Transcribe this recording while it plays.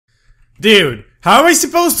Dude, how am I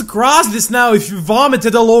supposed to cross this now if you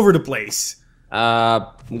vomited all over the place?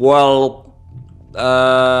 Well,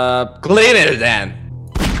 clean it then.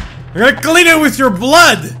 You're gonna clean it with your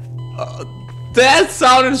blood! That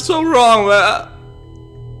sounded so wrong,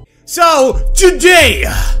 So, today,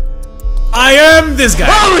 I am this guy.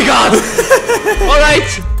 Oh my god!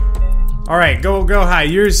 Alright. Alright, go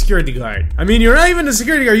hide. You're a security guard. I mean, you're not even a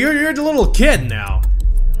security guard, you're the little kid now.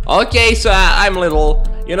 Okay, so I'm little.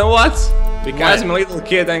 You know what? Because I'm a little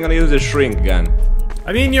kid, I'm gonna use the shrink gun.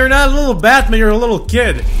 I mean, you're not a little Batman, you're a little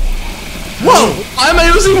kid. Whoa! I'm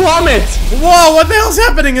using vomit! Whoa, what the hell's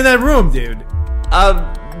happening in that room, dude?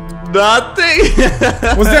 Nothing.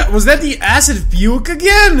 Was that the acid puke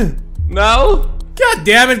again? No? God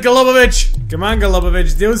damn it, Golubovich! Come on,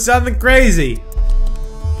 Golubovich, do something crazy.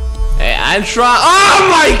 Hey, I'm trying. Oh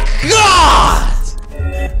my god!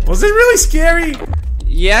 Was it really scary?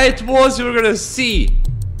 Yeah, it was. You were gonna see.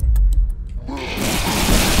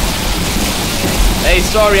 Hey,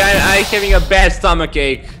 sorry, I'm having a bad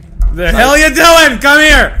stomachache. The hell you doing? Come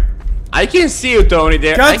here! I can see you, Tony.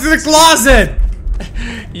 There. Come to the closet!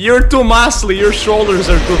 You're too muscly. Your shoulders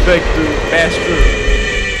are too big to pass through.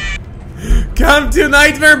 Come to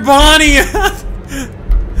Nightmare Bonnie!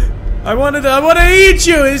 I wanna eat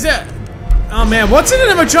you! Is that... Oh man, what's an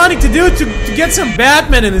animatronic to do to get some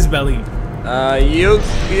Batman in his belly? I don't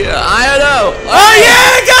know. Oh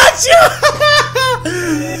yeah, I got you!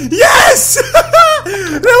 Yes!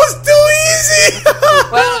 That was too easy!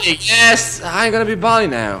 Well, yes, I'm gonna be Bonnie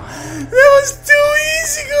now. That was too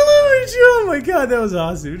easy, Golubovich! Oh my god, that was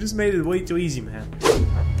awesome. You just made it way too easy, man.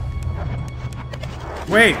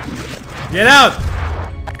 Wait. Get out!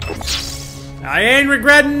 I ain't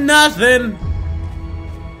regretting nothing.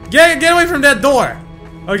 Get away from that door.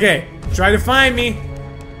 Okay, try to find me.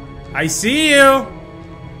 I see you.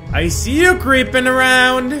 I see you creeping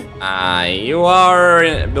around. You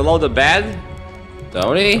are below the bed,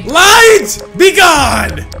 Tony? Light! Be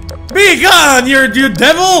gone! Be gone, you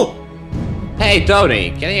devil! Hey,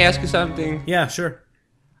 Tony, can I ask you something? Yeah, sure.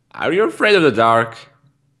 Are you afraid of the dark?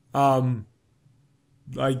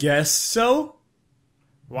 I guess so.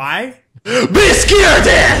 Why? Be scared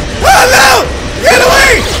then! Oh no! Get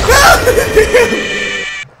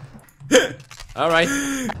away! Alright.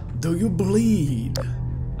 Do you bleed?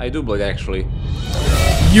 I do bleed, actually.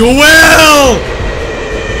 You will!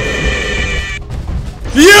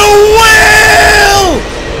 You will!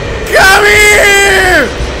 Come here!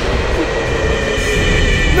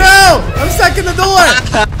 No! I'm stuck in the door!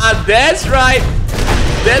 That's right!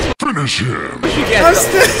 That's Finish him! I'm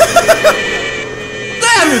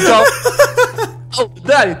Damn it, Tony! Oh,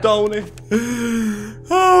 damn it, Tony!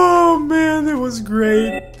 Oh man, that was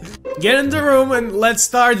great. Get in the room and let's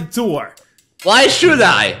start the tour. Why should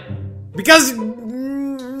I? Because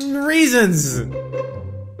reasons.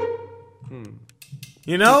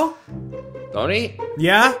 You know? Tony?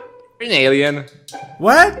 Yeah? You're an alien.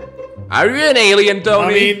 What? Are you an alien, Tony?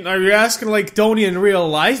 I mean, are you asking like Tony in real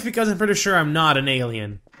life? Because I'm pretty sure I'm not an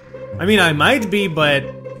alien. I mean, I might be, but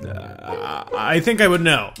I think I would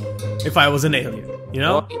know if I was an alien. You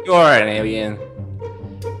know? Oh, you're an alien.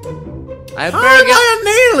 How am I an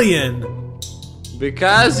alien?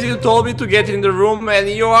 Because you told me to get in the room and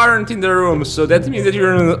you aren't in the room, so that means that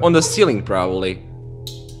you're on the ceiling, probably.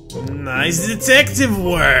 Nice detective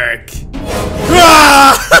work.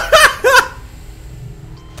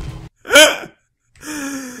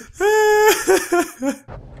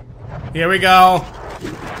 Here we go.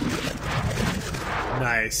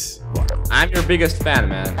 Nice. I'm your biggest fan,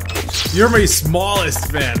 man. You're my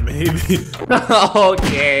smallest fan, maybe.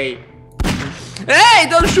 Okay. Hey,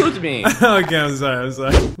 don't shoot me! Okay, I'm sorry.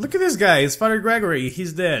 Look at this guy, it's Father Gregory,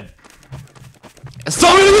 he's dead.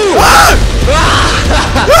 So many moves!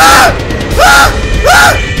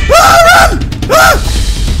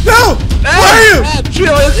 No! Where are you?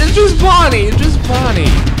 Chill, it's just Bonnie, it's just Bonnie.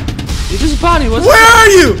 It's just Bonnie, what's Where are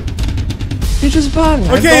you? It's just Bonnie.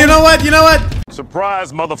 Okay, you know what?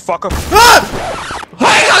 Surprise, motherfucker! Ah!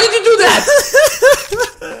 Hey, how did you do that?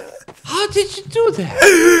 How did you do that?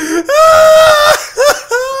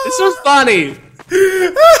 It's not funny.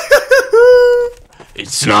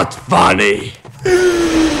 It's not funny. Oh,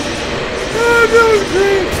 that was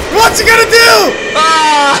great. What's he gonna do?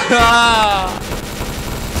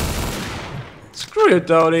 Screw you,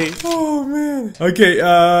 Tony. Oh man. Okay,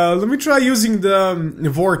 let me try using the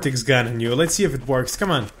vortex gun on you. Let's see if it works.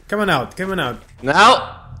 Come on out.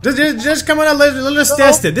 Now. Just come on out. Let us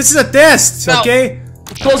test it. This is a test, No. okay?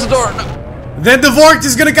 Close the door. No. Then the vortex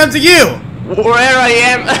is gonna come to you. Where I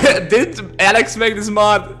am. Did Alex make this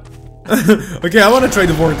mod? Okay, I wanna try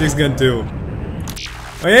the vortex gun too.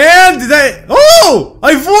 And did I? Oh!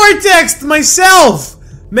 I vortexed myself!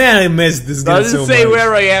 Man, I missed this game so much. Doesn't say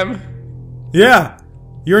where I am. Yeah.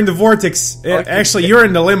 You're in the vortex. Okay. Actually, you're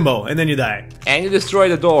in the limbo, and then you die. And you destroy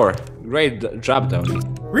the door. Great job, Tony.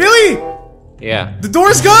 Really? Yeah. The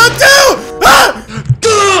door's gone too! Ah!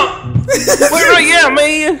 Where I am,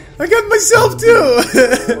 man? I got myself too!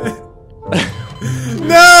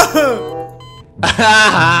 No!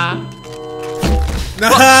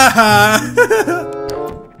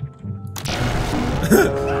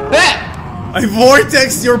 I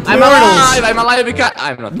vortexed your portals! I'm alive because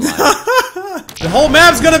I'm not alive. The whole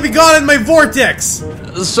map's gonna be gone in my vortex!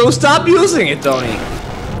 So stop using it, Tony.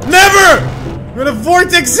 Never! I'm gonna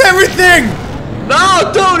vortex everything!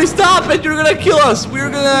 No, Tony, stop it! You're gonna kill us! We're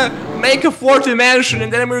gonna make a fourth dimension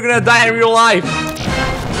and then we're gonna die in real life.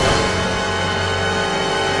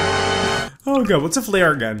 Oh god, what's a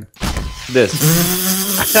flare gun? This.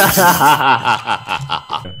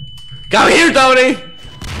 Come here, Tony!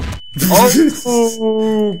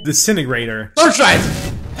 Oh! Disintegrator. Don't try it!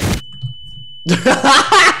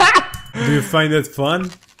 Do you find that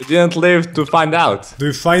fun? You didn't live to find out. Do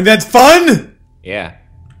you find that fun? Yeah.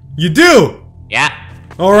 You do? Yeah.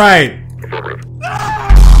 Alright.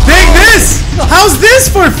 Take this! How's this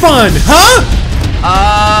for fun, huh?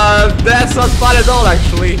 That's not fun at all,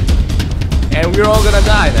 actually. And we're all gonna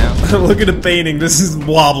die now. Look at the painting, this is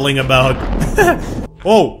wobbling about.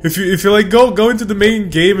 Oh, if you like go into the main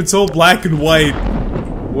game, it's all black and white.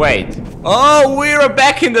 Wait. Oh, we're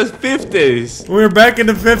back in the 50s. We're back in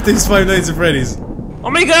the 50s, Five Nights at Freddy's. Oh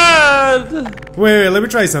my god! Wait, let me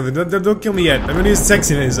try something. Don't kill me yet. I'm gonna use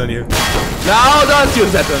sexiness on you. No, don't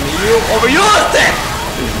use that on me. You overused it!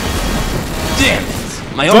 Damn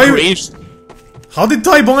it. My own range. How did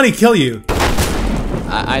Toy Bonnie kill you?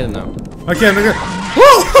 I don't know. Okay, I'm gonna go.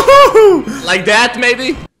 Woo! Like that,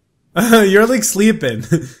 maybe? You're like sleeping.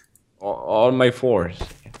 On my force.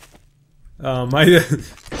 My.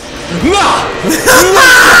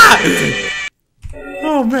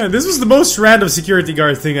 Oh man, this was the most random security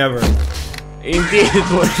guard thing ever. Indeed it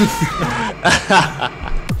was.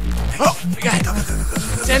 Oh, we got it.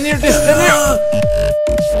 Stand near this, stand near.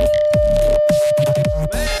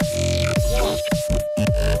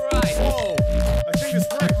 I think this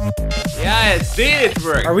worked. Yeah, it did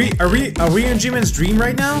work. Are we in G-Man's dream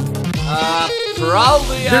right now?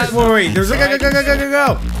 Probably. Wait, there's a go.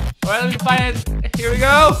 Alright, let me find it. Here we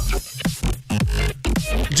go.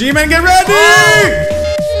 G-Man, get ready!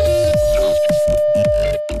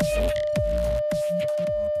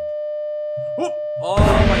 Oh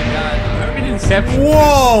my god, we're in Inception.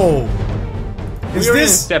 Whoa! Is We're in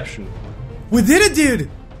this Inception? We did it, dude!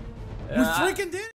 We freaking did it!